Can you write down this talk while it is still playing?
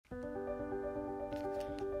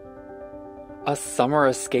A summer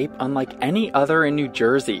escape unlike any other in New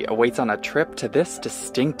Jersey awaits on a trip to this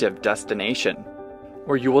distinctive destination,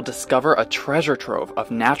 where you will discover a treasure trove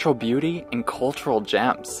of natural beauty and cultural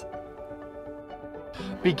gems.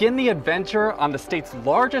 Begin the adventure on the state's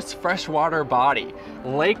largest freshwater body,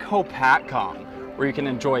 Lake Hopatcong, where you can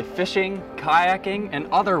enjoy fishing, kayaking, and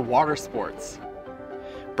other water sports.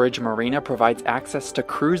 Bridge Marina provides access to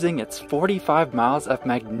cruising its 45 miles of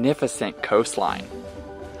magnificent coastline.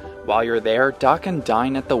 While you're there, dock and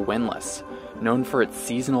dine at the Windlass, known for its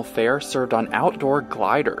seasonal fare served on outdoor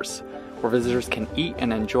gliders, where visitors can eat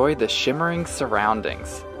and enjoy the shimmering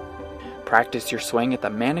surroundings. Practice your swing at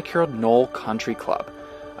the manicured Knoll Country Club,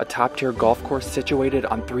 a top-tier golf course situated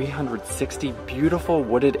on 360 beautiful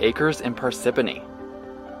wooded acres in Parsippany.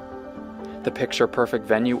 The picture-perfect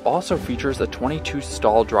venue also features a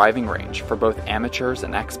 22-stall driving range for both amateurs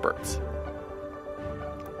and experts.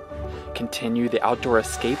 Continue the outdoor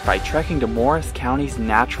escape by trekking to Morris County's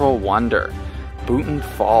natural wonder, Boonton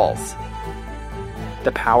Falls.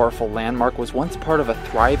 The powerful landmark was once part of a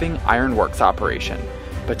thriving ironworks operation,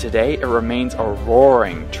 but today it remains a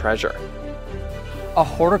roaring treasure. A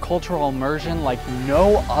horticultural immersion like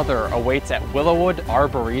no other awaits at Willowwood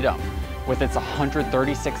Arboretum, with its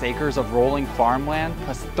 136 acres of rolling farmland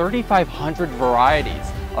plus 3,500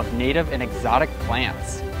 varieties of native and exotic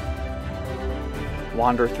plants.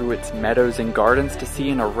 Wander through its meadows and gardens to see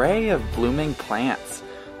an array of blooming plants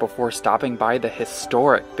before stopping by the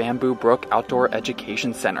historic Bamboo Brook Outdoor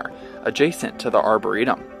Education Center, adjacent to the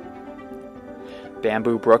Arboretum.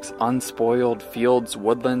 Bamboo Brook's unspoiled fields,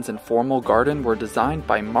 woodlands, and formal garden were designed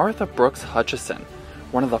by Martha Brooks Hutchison,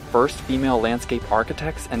 one of the first female landscape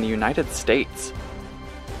architects in the United States.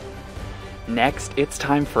 Next, it's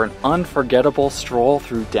time for an unforgettable stroll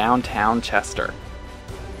through downtown Chester.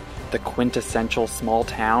 The quintessential small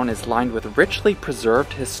town is lined with richly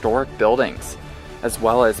preserved historic buildings, as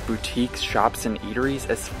well as boutiques, shops, and eateries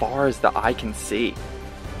as far as the eye can see.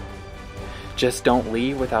 Just don't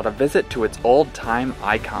leave without a visit to its old-time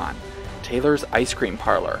icon, Taylor's Ice Cream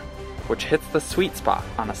Parlor, which hits the sweet spot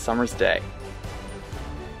on a summer's day.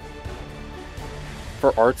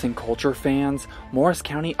 For arts and culture fans, Morris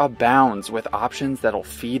County abounds with options that'll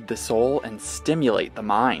feed the soul and stimulate the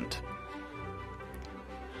mind.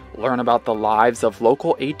 Learn about the lives of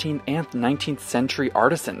local 18th and 19th century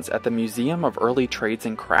artisans at the Museum of Early Trades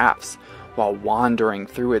and Crafts, while wandering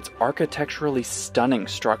through its architecturally stunning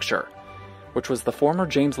structure, which was the former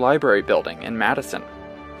James Library building in Madison.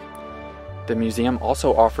 The museum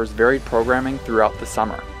also offers varied programming throughout the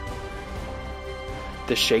summer.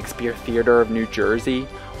 The Shakespeare Theater of New Jersey,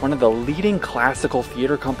 one of the leading classical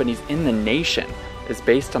theater companies in the nation, is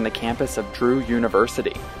based on the campus of Drew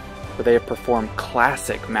University, where they have performed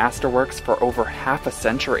classic masterworks for over half a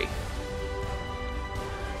century.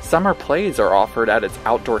 Summer plays are offered at its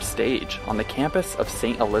outdoor stage on the campus of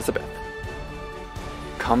St. Elizabeth.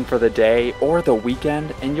 Come for the day or the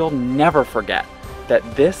weekend, and you'll never forget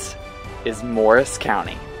that this is Morris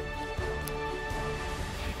County.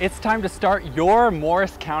 It's time to start your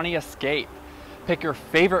Morris County escape. Pick your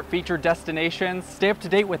favorite featured destinations, stay up to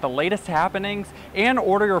date with the latest happenings, and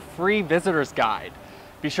order your free visitor's guide.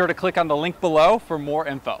 Be sure to click on the link below for more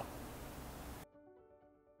info.